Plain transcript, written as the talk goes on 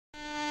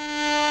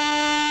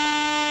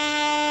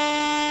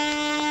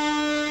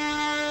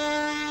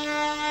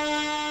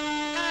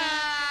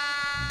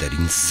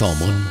این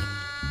سامان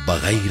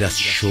بغیر از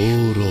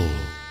شور و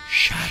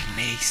شر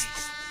نیست.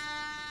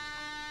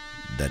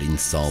 در این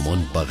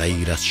سامان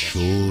بغیر از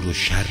شور و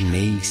شر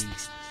نیست.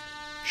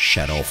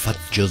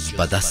 شرافت جز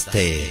به دست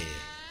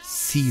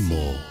سیم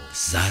و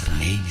زر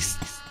نیست.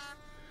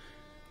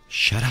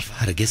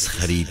 شرف هرگز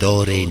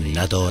خریدار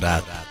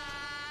ندارد،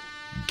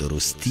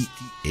 درستی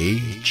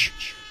هیچ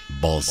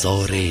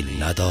بازار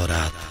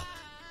ندارد.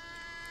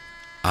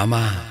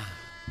 اما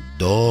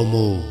دام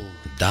و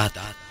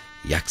دد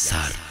یک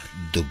سر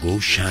دو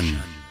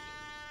گوشن،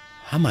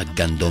 همه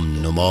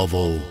گندم نما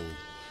و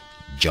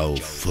جو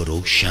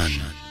فروشن.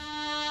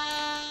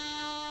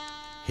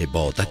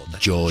 عبادت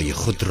جای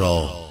خود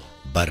را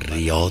بر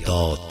ریا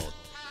داد،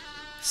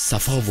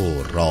 صفا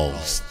و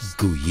راست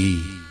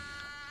گویی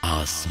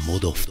از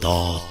مد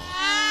افتاد.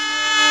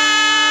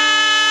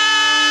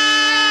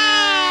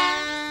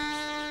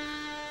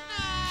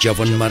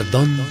 جوان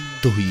مردان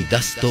تهی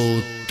دست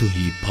و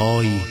تهی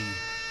پای،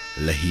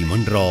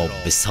 لهیمان را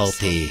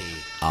بساط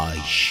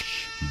عیش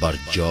بر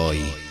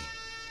جای.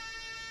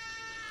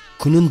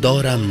 کنون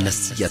دارم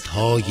نصیحت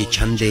های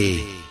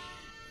چنده،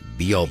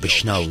 بیا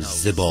بشنو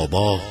ز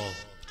بابا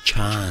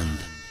چند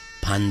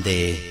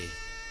پنده.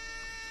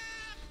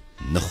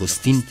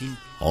 نخستین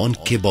آن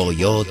که با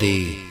یاد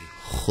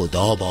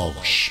خدا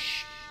باش،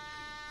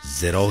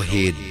 ز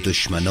راه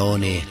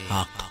دشمنان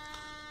حق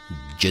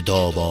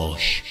جدا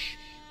باش.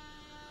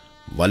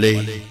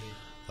 ولی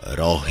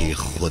راه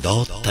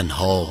خدا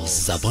تنها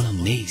زبان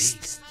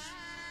نیست،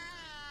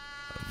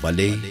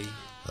 ولی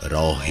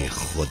راه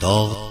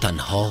خدا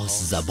تنها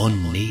زبان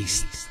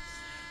نیست.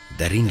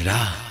 در این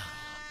راه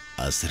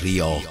از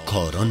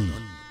ریاکاران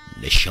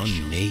نشان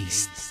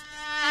نیست.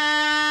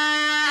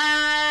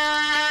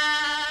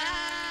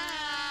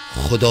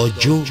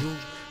 خداجو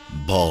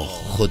با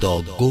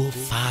خداگو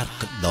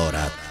فرق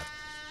دارد،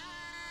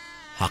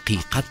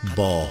 حقیقت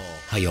با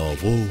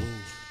هیاهو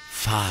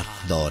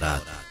فرق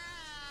دارد.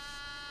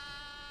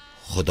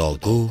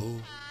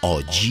 خداگو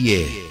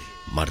عاجی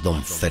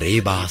مردم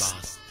فریب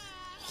است،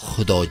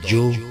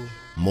 خداجو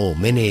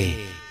مؤمن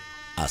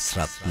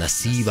عصرت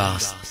نصیب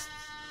است.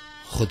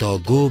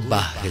 خداگو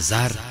بهر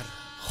زر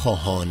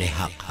خواهان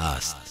حق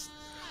است،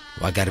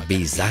 وگر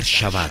بی زر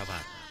شود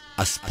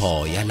از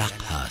پای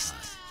لق است.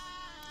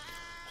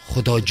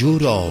 خداجو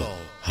را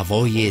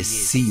هوای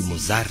سیم و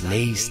زر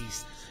نیست،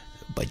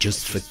 بجز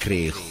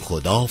فکر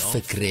خدا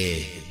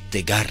فکر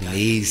دگر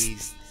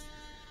نیست.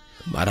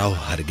 مرا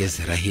هرگز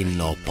ره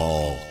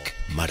ناپاک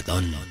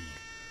مردان،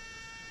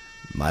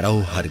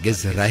 مرا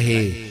هرگز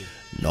ره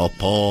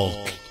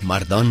ناپاک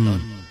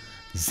مردان.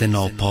 ز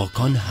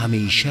ناپاکان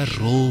همیشه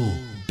رو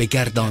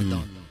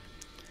بگردان.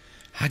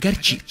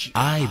 اگرچه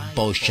عیب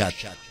باشد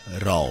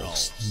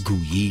راست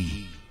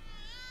گویی،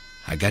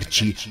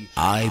 اگرچه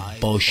عیب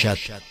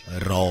باشد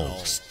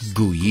راست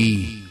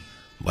گویی.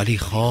 ولی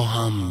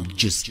خواهم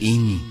جز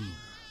این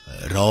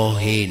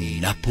راه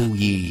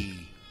نپویی.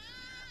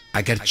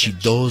 اگرچه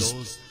دزد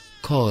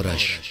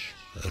کارش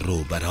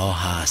رو به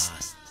راه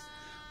است،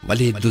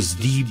 ولی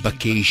دزدی به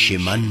کیش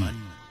من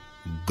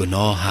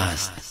گناه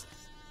است.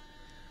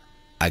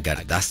 اگر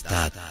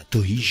دستت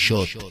تهی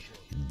شد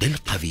دل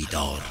قوی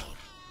دار،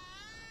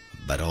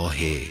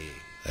 برای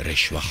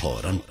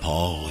رشوه‌خواران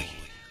پای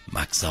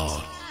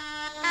مگذار.